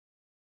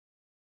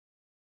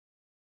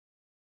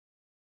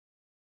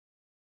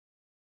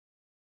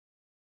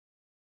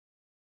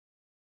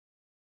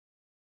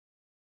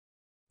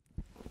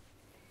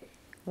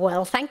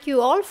Well, thank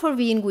you all for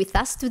being with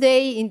us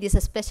today in this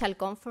special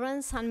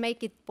conference and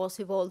make it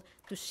possible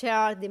to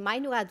share the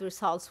MyNewGut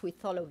results with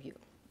all of you.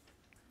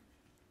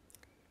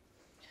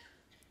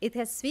 It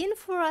has been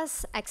for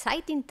us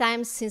exciting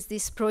times since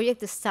this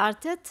project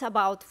started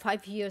about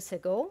 5 years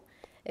ago.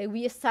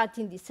 We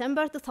started in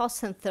December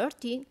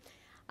 2013,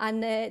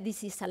 and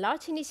this is a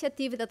large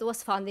initiative that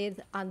was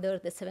funded under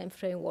the 7th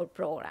Framework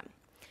Program.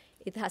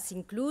 It has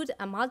included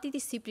a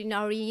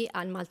multidisciplinary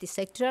and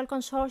multisectoral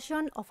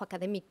consortium of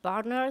academic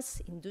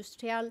partners,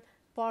 industrial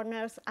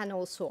partners, and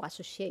also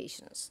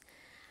associations.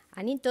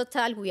 And in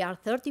total, we are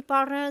 30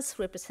 partners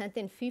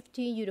representing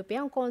 50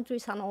 European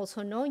countries and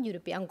also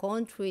non-European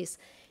countries,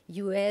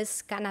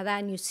 US, Canada,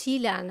 New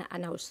Zealand,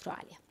 and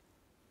Australia.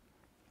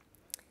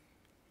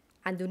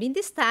 And during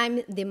this time,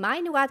 the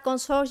MyNewGut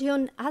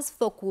consortium has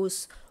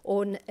focused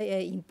on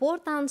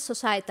important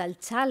societal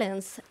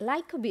challenges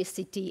like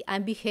obesity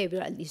and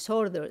behavioral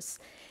disorders,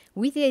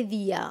 with the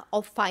idea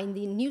of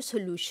finding new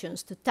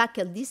solutions to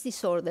tackle these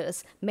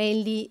disorders,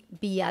 mainly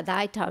via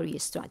dietary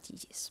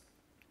strategies.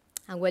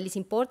 And well, it's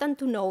important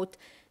to note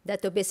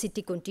that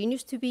obesity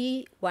continues to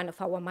be one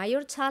of our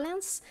major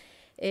challenges.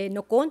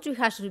 No country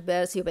has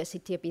reversed the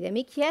obesity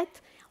epidemic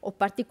yet. Of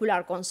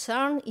particular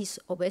concern is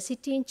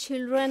obesity in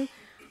children.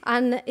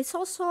 And it's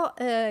also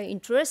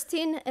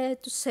interesting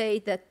to say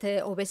that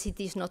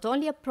obesity is not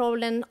only a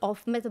problem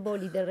of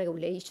metabolic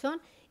deregulation,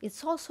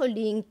 it's also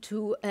linked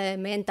to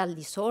mental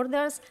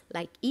disorders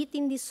like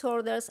eating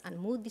disorders and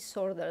mood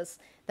disorders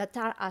that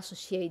are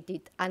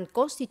associated and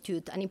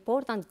constitute an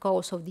important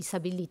cause of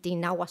disability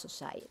in our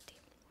society.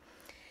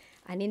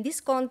 And in this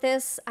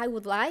context, I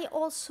would like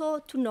also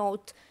to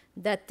note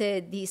that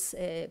these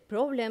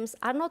problems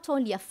are not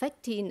only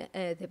affecting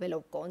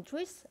developed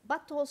countries,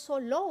 but also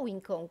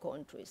low-income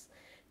countries,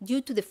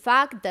 due to the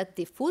fact that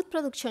the food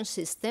production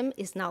system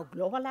is now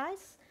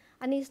globalized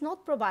and is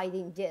not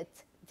providing yet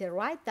the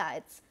right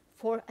diets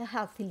for a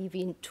healthy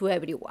living to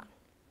everyone.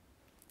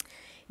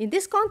 In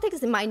this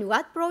context, the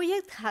MyNewGut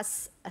project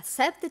has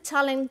accepted the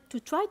challenge to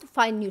try to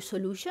find new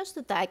solutions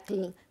to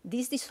tackle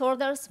these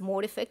disorders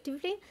more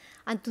effectively,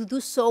 and to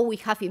do so, we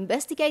have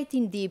investigated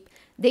in depth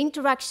the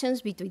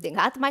interactions between the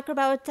gut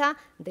microbiota,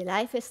 the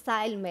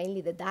lifestyle,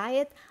 mainly the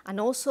diet, and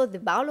also the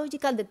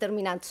biological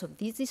determinants of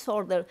this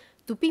disorder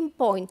to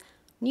pinpoint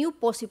new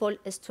possible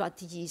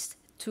strategies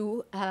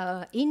to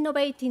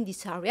innovate in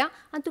this area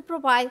and to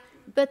provide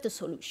better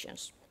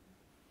solutions.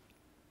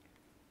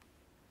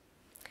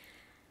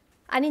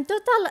 And in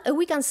total,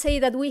 we can say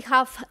that we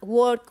have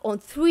worked on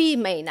 3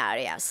 main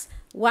areas.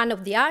 One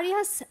of the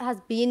areas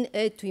has been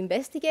to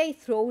investigate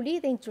thoroughly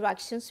the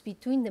interactions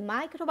between the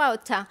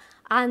microbiota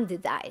and the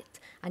diet.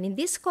 And in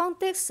this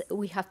context,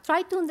 we have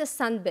tried to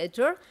understand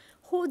better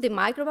how the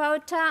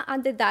microbiota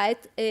and the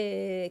diet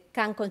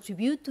can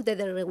contribute to the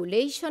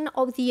regulation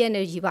of the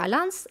energy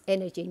balance,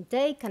 energy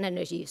intake, and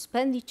energy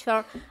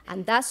expenditure,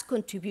 and thus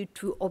contribute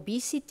to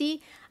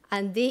obesity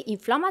and the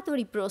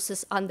inflammatory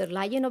process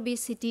underlying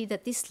obesity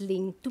that is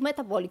linked to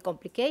metabolic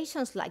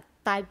complications like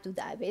type 2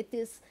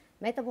 diabetes,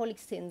 metabolic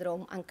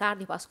syndrome, and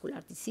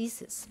cardiovascular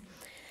diseases.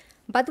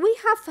 But we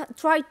have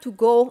tried to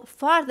go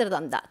further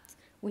than that.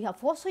 We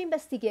have also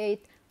investigated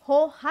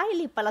how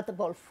highly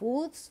palatable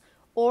foods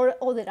or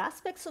other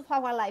aspects of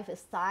our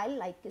lifestyle,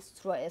 like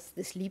stress,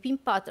 the sleeping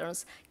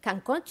patterns,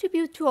 can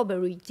contribute to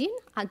overeating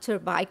and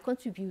thereby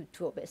contribute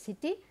to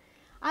obesity,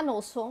 and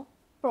also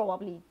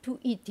probably to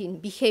eating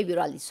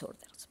behavioral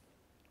disorders.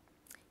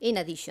 In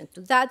addition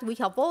to that, we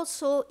have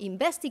also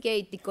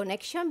investigated the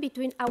connection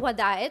between our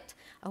diet,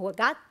 our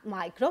gut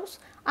microbes,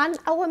 and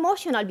our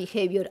emotional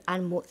behavior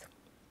and mood.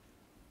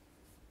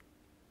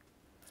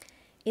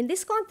 In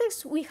this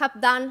context, we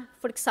have done,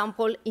 for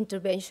example,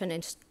 intervention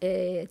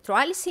and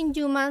trials in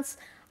humans,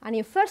 and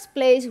in first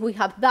place, we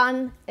have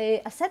done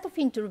a set of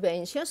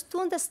interventions to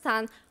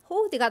understand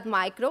how the gut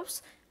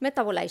microbes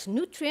metabolize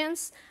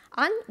nutrients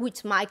and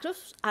which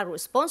microbes are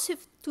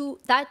responsive to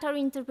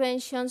dietary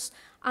interventions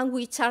and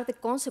which are the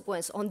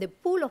consequence on the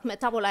pool of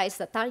metabolites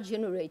that are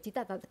generated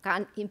that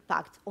can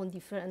impact on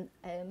different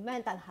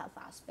mental health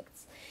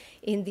aspects.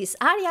 In this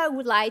area, I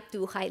would like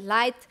to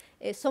highlight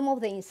some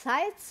of the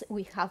insights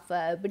we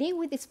have bring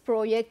with this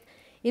project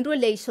in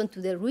relation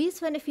to the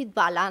risk-benefit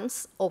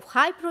balance of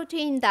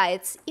high-protein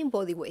diets in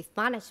body weight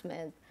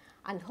management,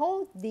 and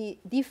how the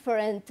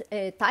different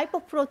type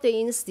of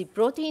proteins, the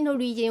protein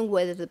origin,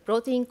 whether the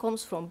protein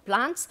comes from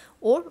plants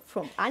or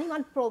from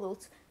animal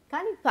products,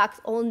 can impact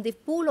on the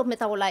pool of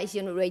metabolites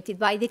generated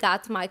by the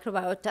gut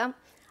microbiota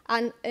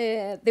and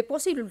the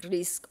possible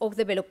risk of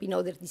developing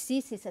other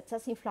diseases, such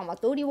as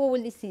inflammatory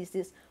bowel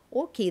diseases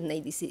or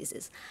kidney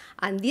diseases.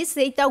 And this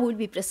data will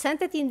be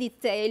presented in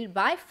detail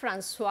by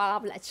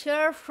François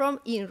Blacher from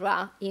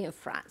INRA in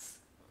France.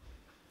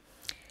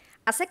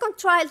 A second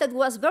trial that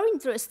was very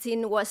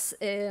interesting was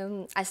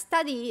a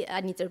study,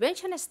 an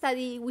intervention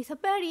study with a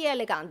very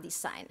elegant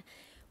design,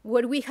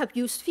 where we have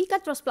used fecal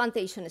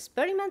transplantation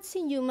experiments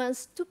in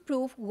humans to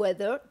prove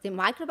whether the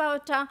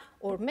microbiota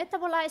or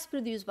metabolites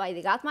produced by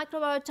the gut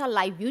microbiota,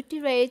 like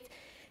butyrate,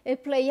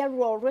 play a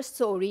role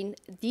restoring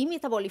the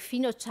metabolic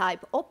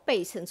phenotype of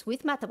patients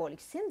with metabolic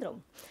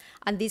syndrome.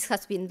 And this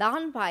has been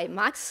done by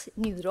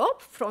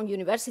MyNewGut from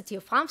University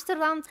of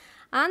Amsterdam,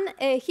 and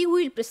he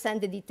will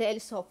present the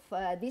details of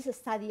this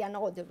study and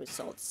all the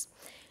results.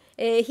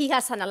 He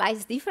has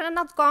analyzed different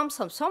outcomes,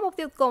 and some of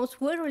the outcomes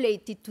were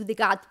related to the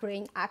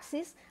gut-brain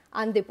axis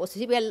and the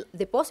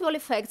possible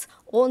effects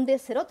on the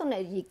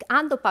serotonergic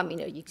and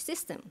dopaminergic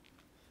system.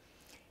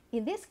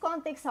 In this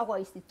context, our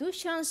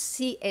institution,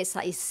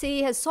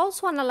 CSIC, has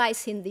also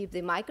analyzed in depth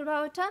the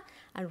microbiota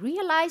and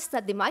realized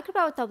that the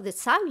microbiota of the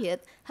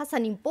subject has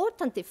an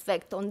important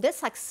effect on the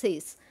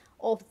success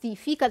of the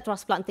fecal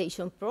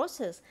transplantation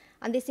process.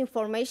 And this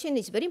information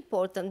is very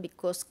important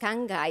because it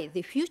can guide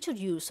the future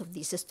use of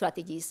these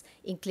strategies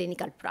in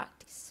clinical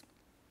practice.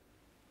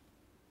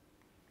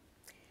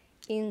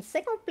 In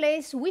second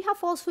place, we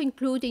have also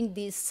included in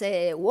this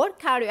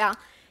work area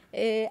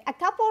a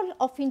couple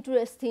of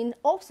interesting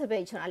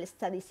observational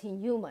studies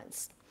in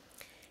humans.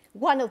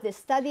 One of the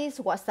studies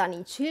was done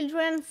in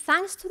children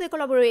thanks to the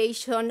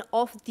collaboration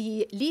of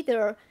the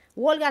leader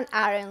Wolfgang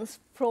Ahrens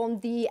from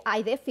the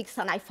IDEFIX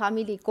and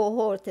iFamily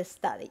cohort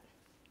study.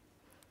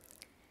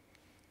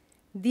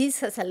 This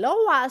has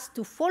allowed us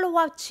to follow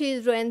up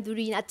children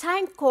during a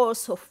time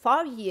course of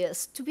 4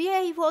 years to be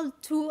able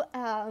to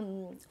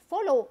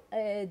follow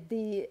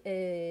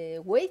the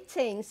weight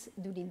change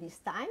during this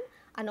time,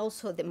 and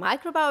also the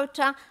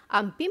microbiota,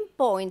 and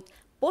pinpoint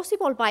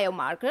possible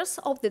biomarkers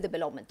of the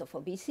development of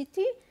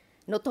obesity,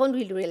 not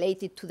only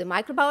related to the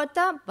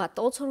microbiota, but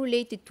also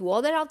related to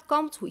other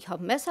outcomes we have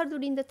measured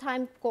during the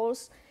time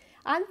course.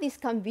 And this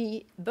can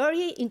be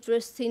very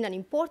interesting and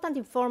important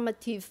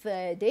informative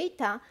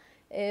data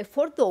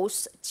for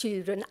those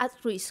children at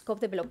risk of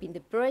developing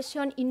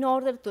depression in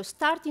order to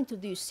start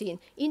introducing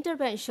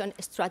intervention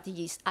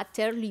strategies at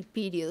early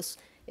periods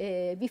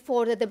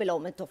before the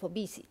development of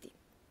obesity.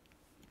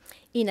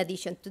 In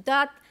addition to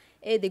that,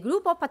 the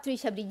group of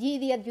Patricia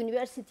Brigidi at the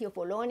University of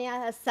Bologna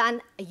has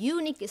done a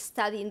unique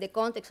study in the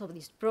context of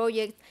this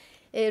project,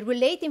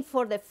 relating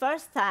for the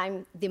first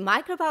time the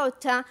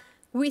microbiota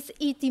with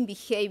eating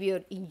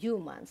behavior in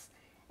humans.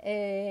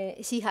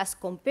 She has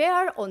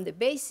compared on the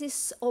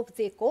basis of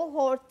the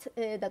cohort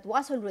that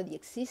was already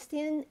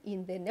existing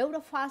in the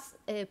NeuroFast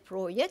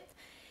project.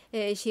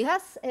 She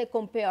has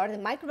compared the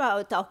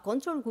microbiota of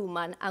control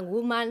women and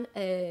women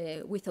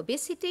with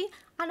obesity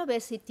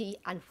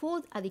and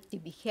food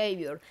addictive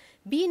behavior,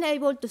 being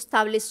able to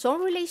establish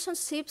some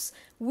relationships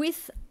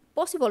with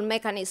possible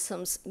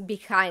mechanisms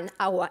behind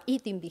our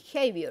eating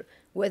behavior,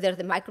 whether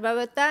the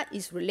microbiota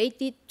is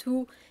related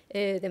to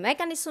the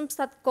mechanisms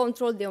that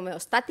control the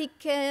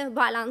homeostatic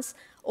balance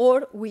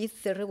or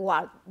with the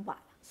reward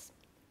balance.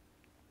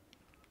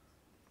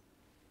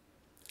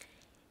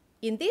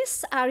 In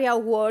this area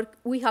of work,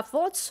 we have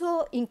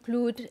also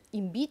included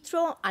in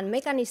vitro and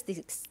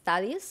mechanistic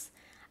studies.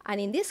 And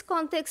in this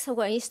context,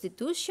 our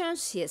institution,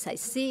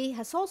 CSIC,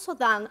 has also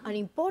done an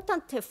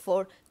important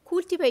effort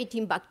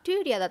cultivating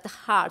bacteria that are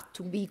hard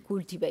to be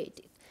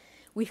cultivated.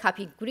 We have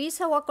increased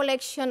our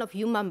collection of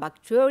human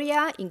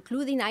bacteria,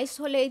 including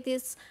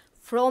isolates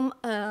from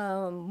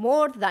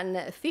more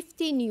than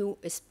 50 new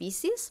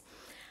species.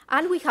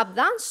 And we have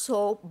done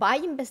so by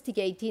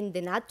investigating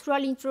the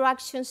natural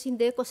interactions in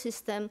the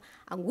ecosystem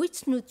and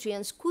which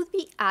nutrients could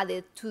be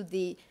added to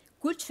the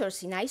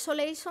cultures in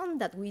isolation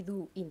that we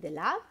do in the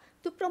lab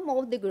to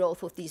promote the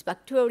growth of these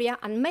bacteria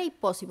and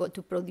make possible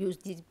to produce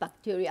these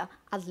bacteria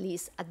at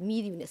least at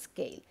medium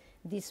scale.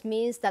 This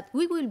means that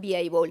we will be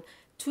able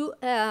to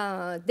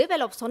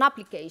develop some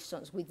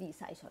applications with these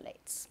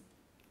isolates.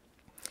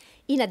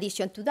 In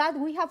addition to that,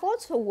 we have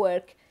also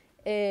worked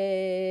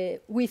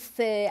with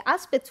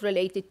aspects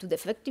related to the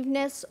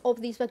effectiveness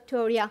of these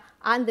bacteria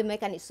and the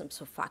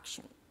mechanisms of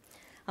action.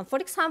 And for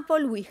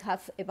example, we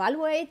have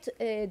evaluated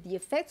the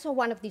effects of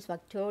one of these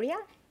bacteria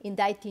in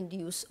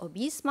diet-induced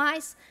obese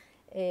mice,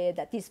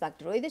 that is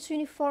Bacteroides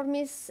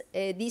uniformis.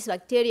 This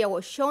bacteria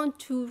was shown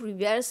to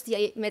reverse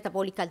the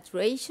metabolic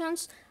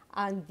alterations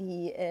and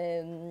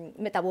the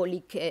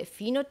metabolic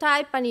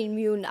phenotype and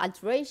immune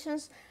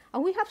alterations.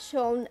 And we have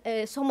shown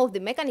some of the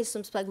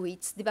mechanisms by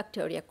which the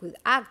bacteria could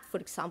act. For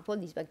example,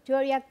 this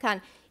bacteria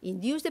can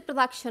induce the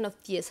production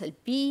of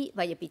TSLP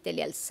by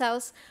epithelial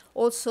cells,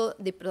 also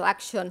the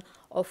production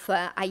of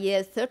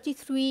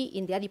IL-33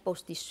 in the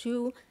adipose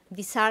tissue.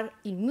 These are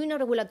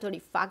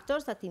immunoregulatory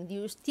factors that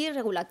induce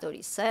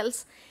T-regulatory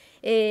cells.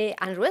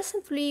 And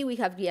recently, we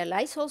have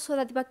realized also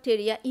that the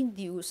bacteria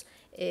induce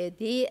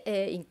the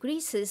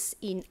increases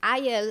in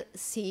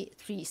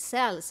ILC3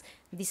 cells.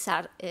 These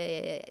are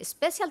a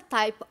special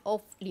type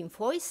of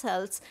lymphoid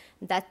cells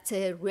that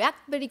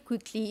react very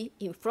quickly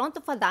in front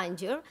of a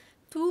danger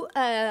to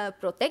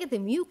protect the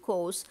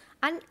mucose,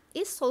 and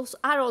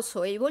are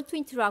also able to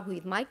interact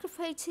with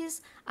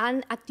macrophages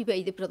and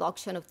activate the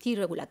production of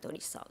T-regulatory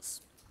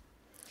cells.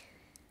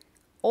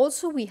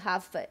 Also, we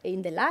have,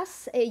 in the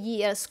last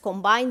years,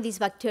 combined these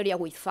bacteria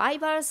with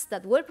fibers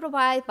that were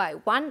provided by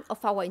one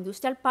of our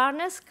industrial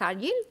partners,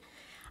 Cargill,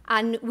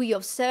 And we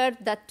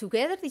observed that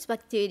together these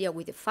bacteria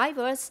with the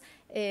fibers,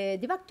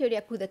 the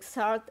bacteria could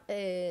exert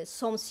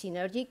some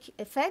synergic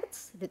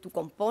effects, the two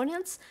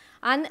components,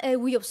 and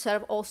we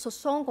observe also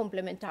some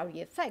complementary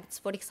effects.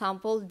 For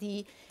example,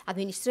 the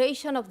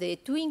administration of the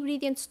two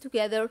ingredients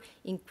together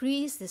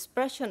increased the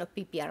expression of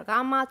PPR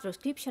gamma,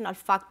 transcriptional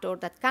factor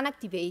that can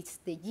activate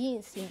the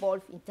genes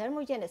involved in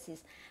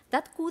thermogenesis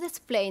that could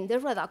explain the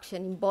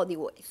reduction in body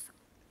weight.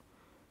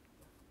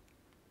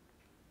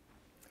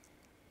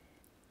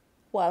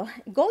 Well,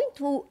 going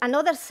to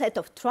another set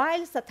of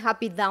trials that have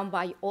been done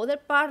by other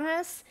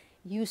partners,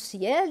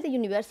 UCL, the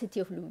University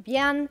of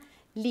Louvain,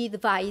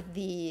 led by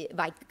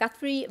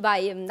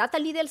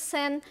Nathalie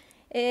Delsen,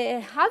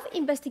 have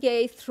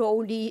investigated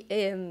thoroughly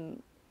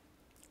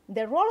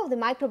the role of the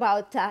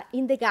microbiota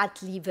in the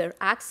gut-liver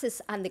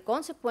axis and the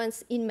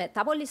consequence in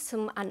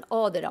metabolism and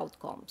other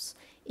outcomes.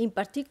 In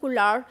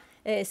particular,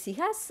 she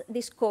has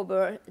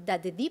discovered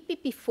that the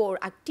DPP4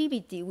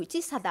 activity, which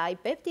is a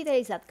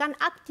dipeptidase that can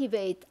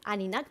activate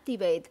and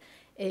inactivate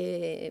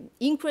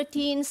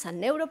incretins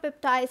and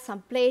neuropeptides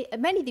and play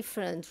many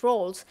different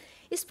roles,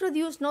 is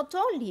produced not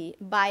only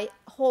by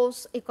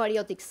host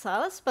eukaryotic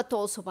cells, but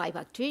also by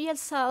bacterial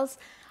cells.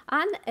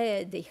 And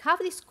they have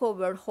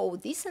discovered how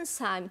this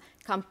enzyme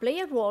can play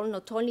a role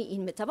not only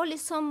in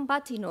metabolism,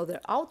 but in other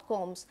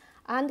outcomes,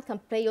 and can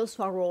play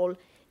also a role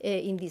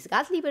in this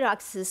gut-liver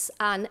axis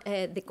and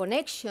the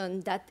connection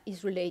that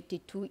is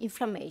related to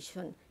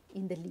inflammation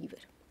in the liver.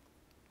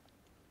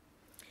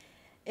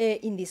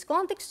 In this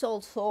context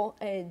also,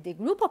 the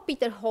group of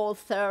Peter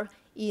Holzer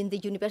in the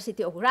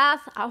University of Graz,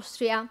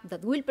 Austria,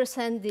 that will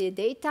present the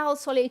data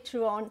also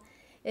later on,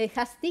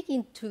 has dug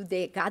into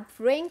the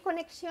gut-brain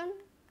connection.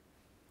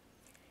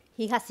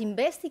 He has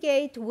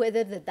investigated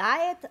whether the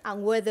diet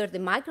and whether the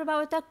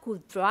microbiota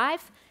could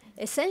drive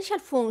essential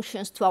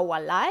functions to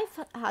our life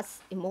as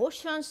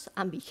emotions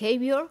and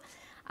behavior.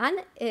 And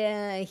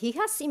he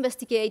has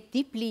investigated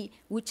deeply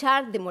which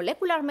are the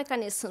molecular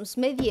mechanisms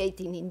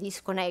mediating in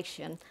this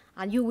connection.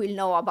 And you will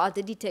know about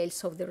the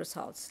details of the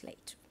results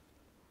later.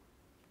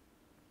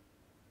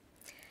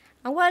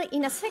 And well,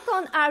 in a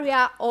second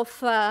area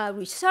of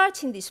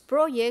research in this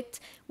project,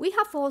 we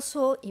have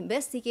also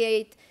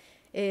investigated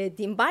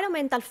the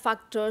environmental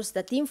factors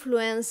that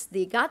influence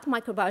the gut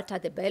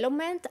microbiota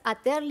development at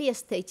early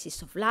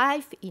stages of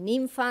life in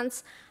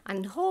infants,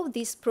 and how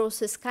this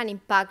process can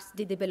impact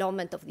the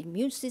development of the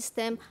immune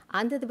system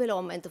and the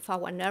development of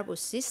our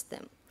nervous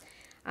system,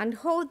 and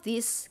how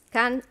this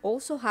can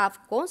also have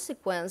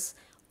consequence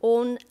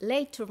on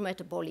later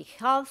metabolic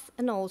health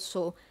and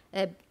also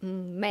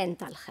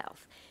mental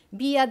health,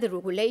 via the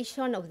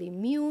regulation of the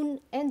immune,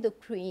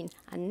 endocrine,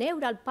 and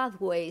neural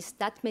pathways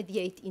that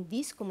mediate in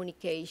this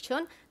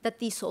communication, that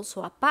is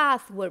also a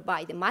path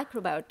whereby the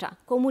microbiota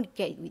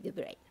communicate with the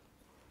brain.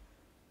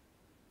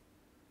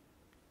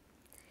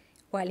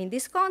 Well, in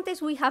this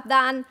context, we have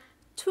done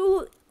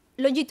two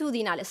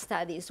longitudinal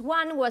studies.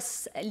 One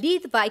was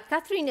led by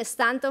Catherine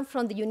Stanton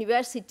from the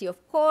University of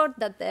Cork,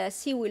 that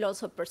she will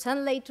also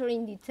present later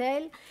in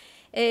detail.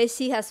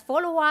 She has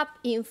followed up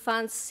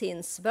infants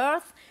since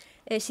birth.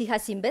 She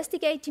has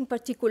investigated in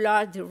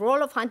particular the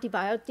role of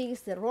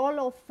antibiotics, the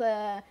role of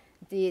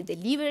the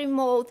delivery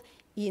mode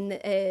in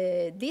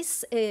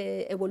this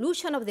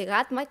evolution of the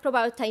gut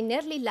microbiota in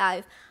early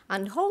life,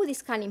 and how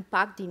this can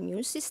impact the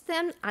immune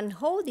system, and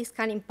how this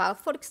can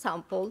impact, for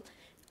example,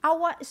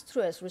 our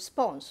stress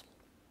response.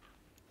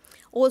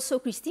 Also,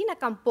 Cristina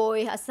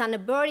Campoy has done a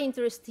very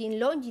interesting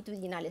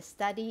longitudinal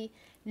study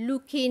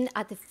looking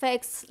at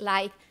effects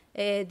like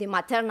the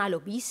maternal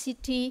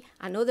obesity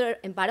and other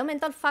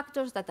environmental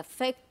factors that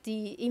affect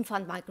the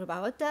infant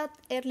microbiota at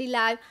early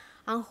life,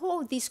 and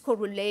how this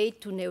correlates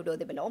to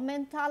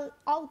neurodevelopmental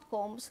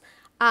outcomes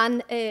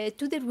and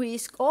to the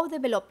risk of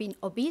developing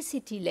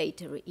obesity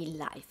later in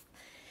life.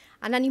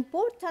 And an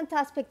important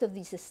aspect of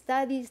this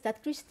study is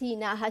that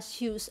Cristina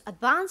has used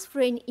advanced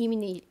brain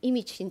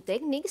imaging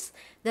techniques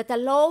that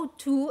allow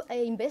to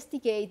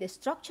investigate the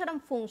structure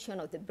and function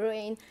of the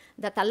brain,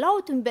 that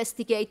allow to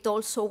investigate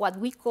also what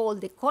we call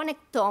the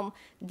connectome.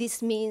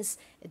 This means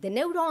the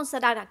neurons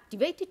that are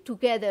activated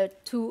together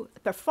to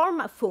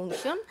perform a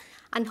function,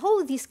 and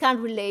how this can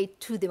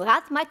relate to the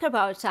gut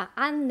microbiota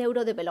and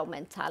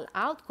neurodevelopmental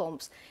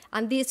outcomes.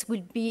 And this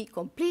will be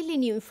completely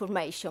new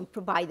information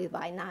provided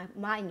by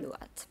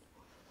MyNewGut.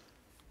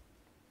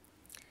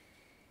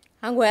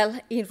 And well,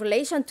 in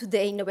relation to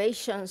the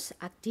innovations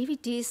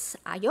activities,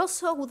 I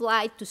also would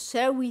like to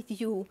share with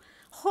you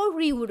how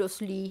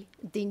rigorously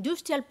the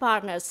industrial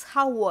partners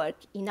have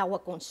worked in our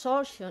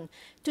consortium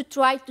to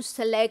try to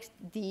select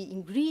the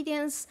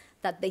ingredients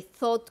that they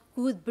thought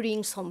could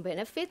bring some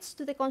benefits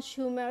to the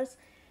consumers.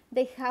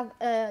 They have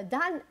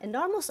done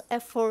enormous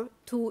effort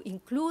to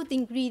include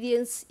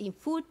ingredients in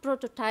food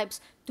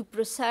prototypes to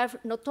preserve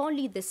not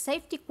only the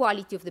safety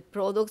quality of the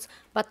products,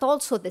 but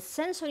also the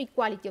sensory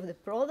quality of the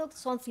product,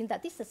 something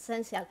that is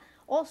essential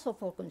also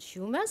for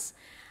consumers,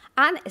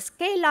 and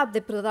scale up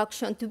the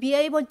production to be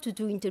able to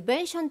do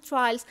intervention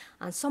trials,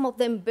 and some of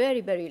them very,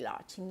 very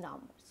large in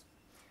numbers.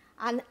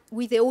 and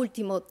with the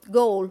ultimate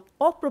goal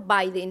of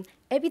providing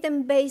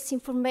evidence-based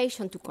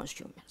information to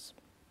consumers.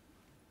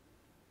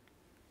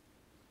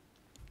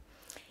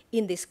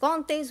 In this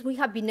context, we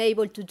have been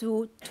able to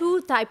do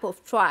two types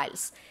of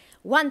trials.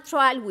 One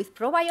trial with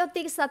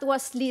probiotics that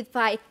was led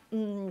by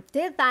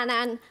Ted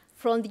Danan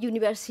from the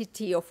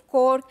University of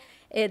Cork.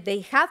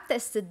 They have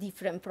tested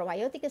different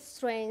probiotic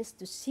strains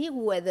to see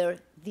whether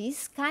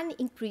this can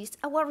increase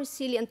our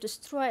resilience to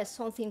stress,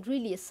 something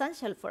really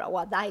essential for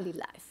our daily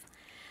life.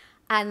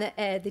 And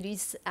there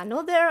is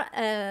another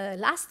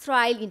last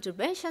trial,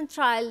 intervention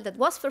trial, that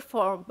was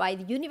performed by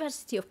the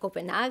University of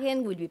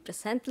Copenhagen, will be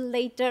presented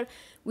later,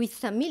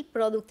 with a milk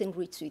product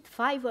enriched with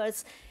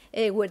fibers,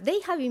 where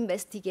they have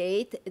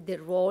investigated the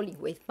role in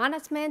weight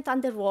management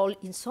and the role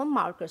in some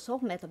markers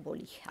of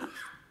metabolic health.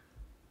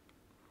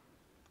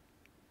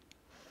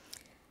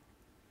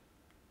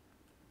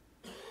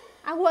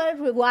 Well,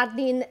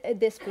 regarding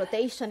the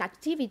exploitation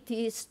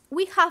activities,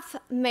 we have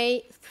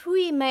made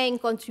three main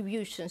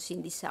contributions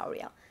in this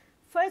area.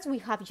 First, we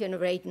have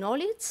generated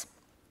knowledge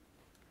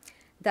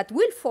that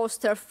will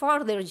foster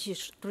further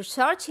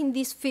research in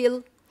this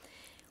field.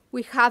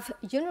 We have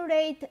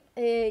generated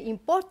an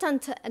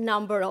important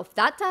number of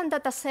data and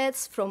data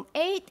sets from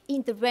 8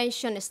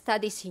 intervention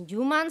studies in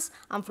humans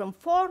and from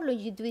 4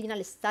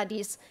 longitudinal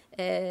studies,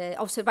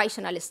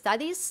 observational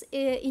studies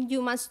in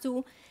humans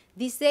too.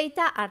 These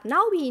data are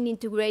now being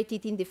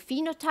integrated in the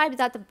phenotype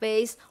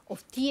database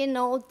of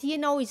TNO.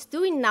 TNO is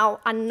doing now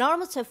an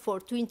enormous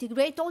effort to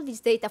integrate all this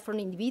data from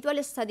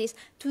individual studies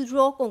to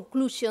draw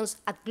conclusions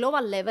at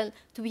global level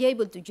to be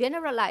able to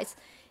generalize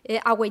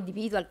our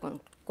individual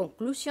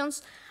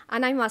conclusions.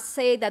 And I must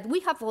say that we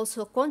have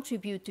also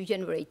contributed to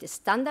generate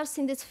standards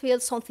in this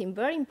field, something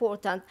very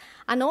important,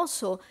 and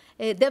also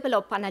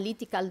develop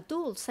analytical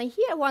tools. And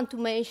here I want to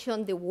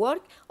mention the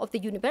work of the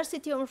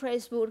University of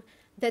Freiburg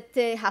that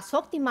has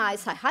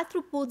optimized a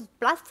high-throughput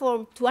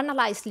platform to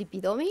analyze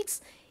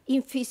lipidomics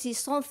in feces,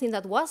 something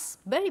that was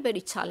very,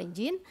 very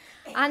challenging.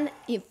 And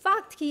in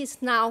fact, he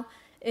is now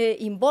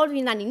involved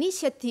in an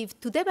initiative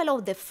to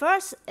develop the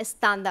first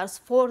standards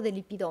for the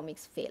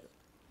lipidomics field.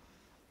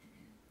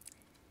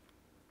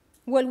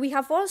 Well, we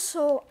have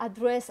also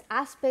addressed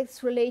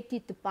aspects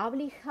related to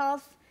public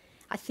health.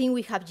 I think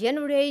we have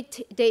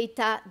generated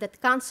data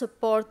that can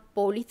support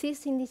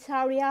policies in this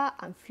area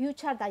and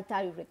future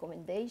dietary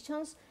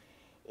recommendations.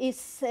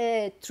 It's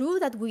true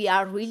that we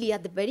are really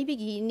at the very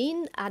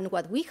beginning, and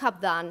what we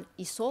have done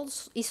is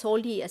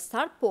only a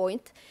start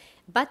point,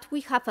 but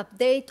we have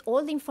updated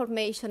all the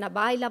information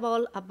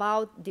available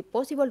about the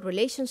possible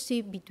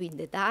relationship between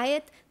the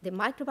diet, the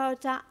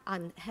microbiota,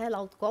 and health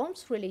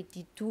outcomes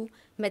related to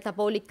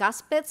metabolic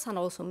aspects and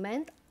also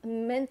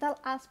mental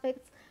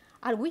aspects.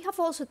 And we have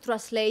also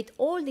translated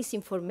all this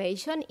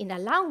information in a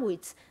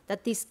language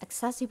that is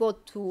accessible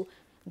to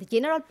the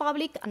general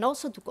public and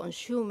also to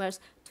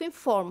consumers to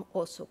inform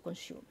also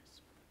consumers.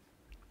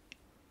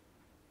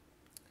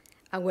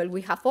 And well,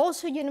 we have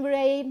also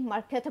generated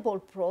marketable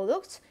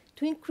products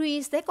to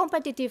increase the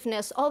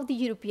competitiveness of the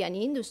European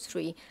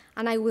industry.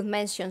 And I will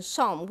mention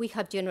some. We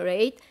have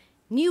generated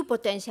new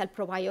potential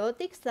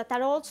probiotics that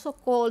are also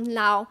called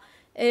now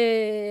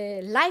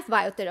live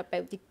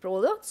biotherapeutic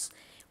products.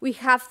 We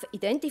have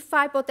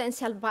identified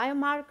potential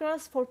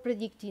biomarkers for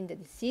predicting the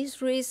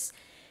disease risk.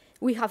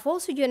 We have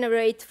also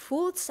generated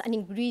foods and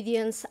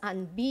ingredients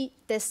and be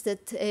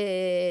tested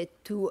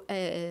to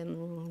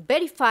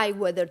verify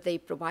whether they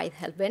provide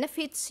health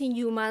benefits in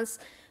humans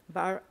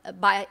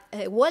by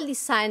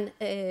well-designed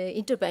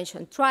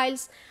intervention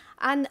trials.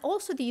 And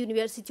also the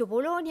University of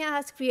Bologna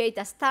has created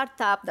a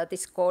startup that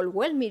is called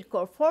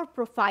WellMilkor for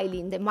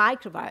profiling the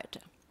microbiota.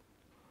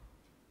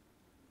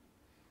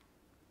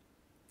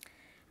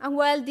 And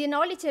well, the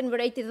knowledge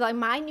generated by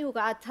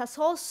MyNewGut has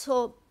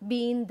also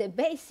been the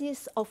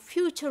basis of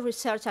future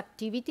research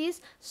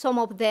activities. Some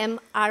of them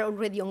are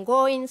already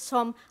ongoing,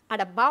 some are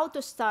about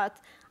to start.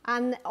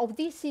 And of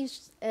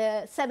these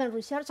 7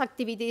 research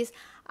activities,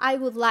 I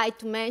would like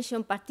to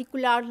mention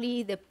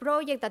particularly the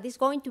project that is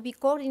going to be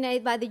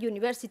coordinated by the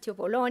University of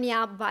Bologna,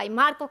 by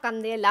Marco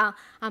Candela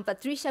and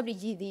Patricia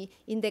Brigidi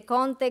in the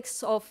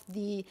context of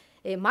the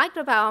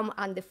microbiome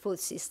and the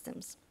food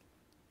systems.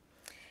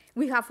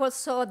 We have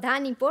also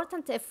done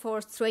important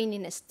efforts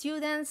training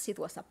students. It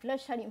was a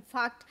pleasure, in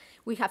fact.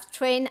 We have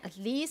trained at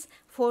least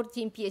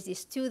 14 PhD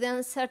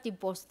students, 30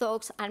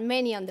 postdocs, and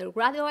many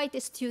undergraduate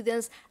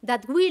students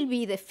that will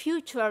be the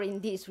future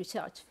in this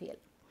research field.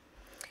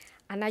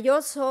 And I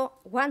also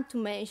want to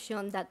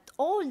mention that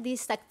all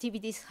these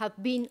activities have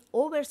been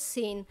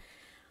overseen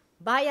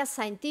by a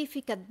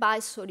scientific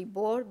advisory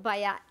board, by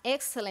an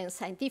excellent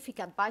scientific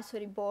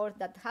advisory board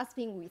that has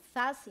been with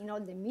us in all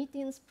the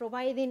meetings,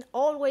 providing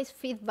always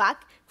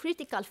feedback,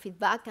 critical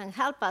feedback, and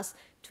help us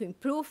to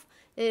improve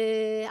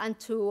and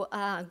to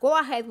go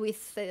ahead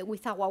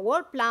with our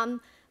work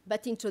plan,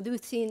 but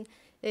introducing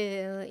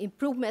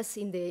improvements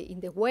in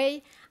the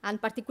way.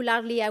 And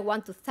particularly, I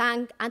want to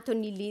thank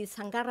Anthony Lees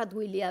and Garrett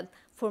Williams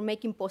for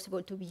making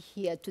possible to be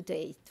here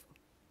today.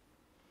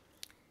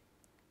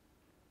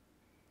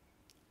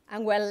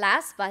 And well,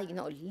 last but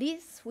not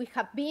least, we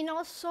have been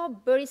also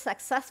very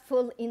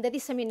successful in the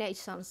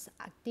disseminations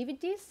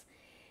activities.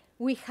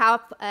 We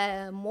have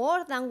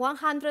more than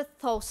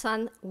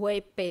 100,000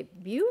 web page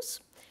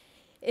views.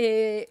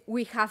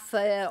 We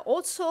have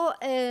also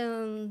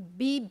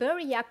been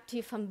very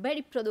active and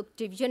very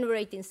productive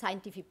generating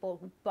scientific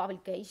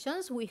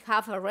publications. We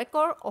have a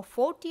record of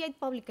 48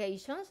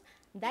 publications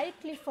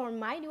directly from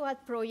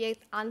MyNewGut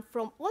project and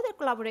from other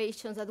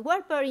collaborations that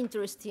were very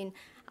interesting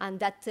and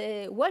that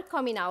were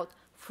coming out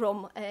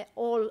from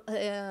all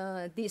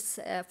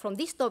from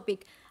this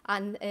topic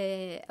and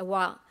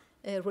our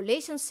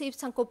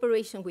relationships and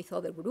cooperation with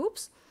other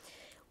groups.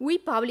 We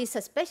published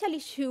a special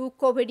issue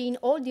covering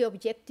all the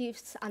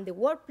objectives and the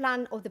work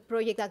plan of the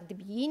project at the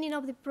beginning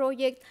of the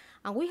project.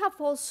 And we have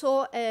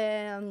also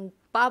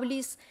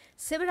published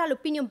several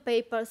opinion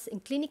papers in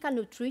clinical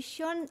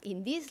nutrition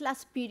in this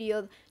last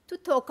period to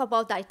talk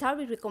about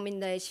dietary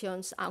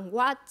recommendations and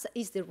what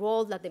is the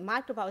role that the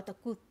microbiota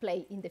could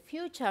play in the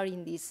future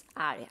in this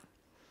area.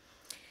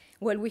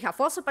 Well, we have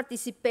also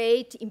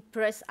participated in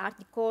press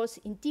articles,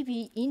 in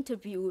TV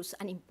interviews,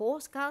 and in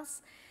podcasts.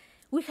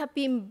 We have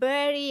been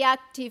very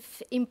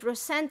active in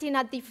presenting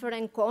at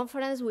different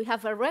conferences. We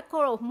have a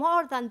record of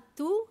more than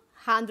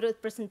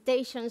 200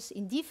 presentations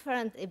in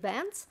different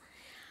events.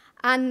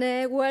 And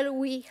well,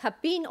 we have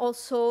been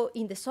also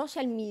in the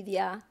social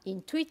media,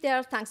 in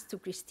Twitter, thanks to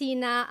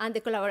Christina, and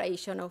the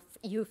collaboration of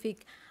UFIC,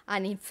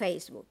 and in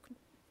Facebook.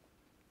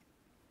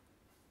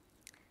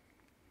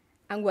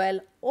 And well,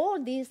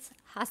 all this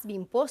has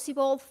been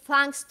possible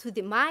thanks to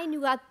the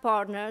MyNewGut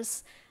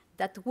partners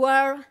that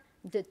were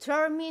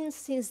determined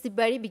since the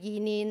very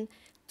beginning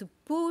to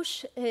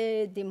push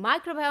the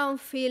microbiome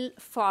field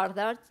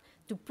further,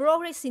 to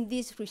progress in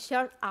this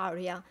research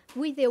area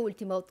with the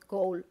ultimate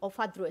goal of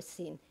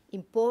addressing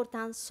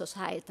important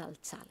societal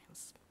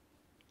challenges.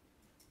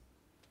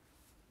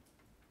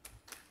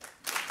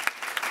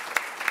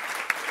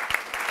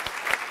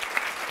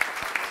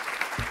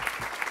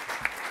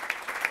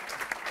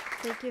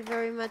 Thank you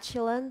very much,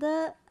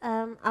 Yolanda.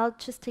 I'll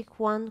just take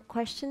one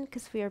question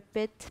because we are a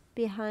bit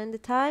behind the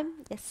time.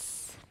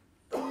 Yes,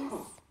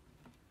 please.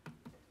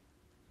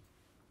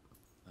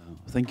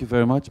 Thank you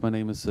very much. My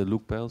name is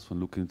Luc Pels from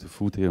Look Into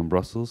Food here in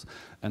Brussels.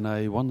 And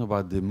I wonder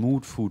about the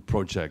Mood Food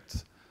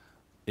project,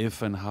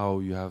 if and how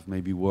you have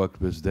maybe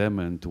worked with them,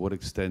 and to what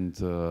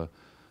extent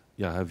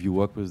have you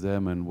worked with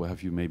them, and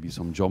have you maybe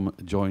some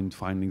joint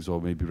findings,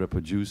 or maybe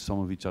reproduced some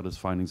of each other's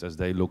findings as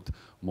they looked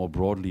more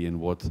broadly in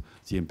what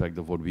the impact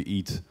of what we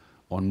eat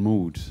on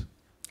mood?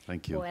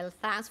 Thank you. Well,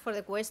 thanks for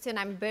the question.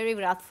 I'm very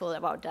grateful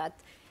about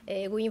that.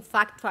 We, in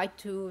fact, tried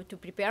to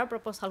prepare a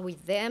proposal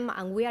with them,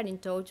 and we are in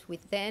touch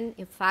with them.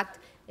 In fact,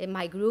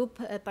 my group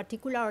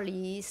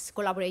particularly is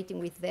collaborating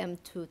with them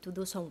to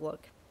do some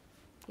work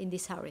in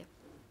this area.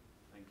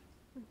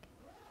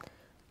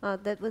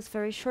 That was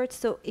very short,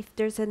 so if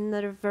there's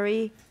another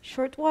very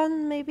short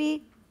one,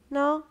 maybe?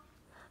 No?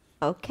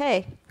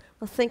 Okay.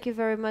 Well, thank you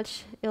very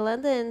much,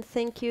 Yolanda, and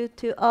thank you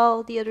to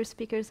all the other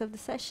speakers of the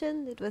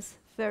session. It was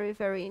very,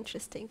 very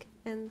interesting,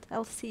 and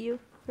I'll see you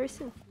very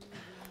soon.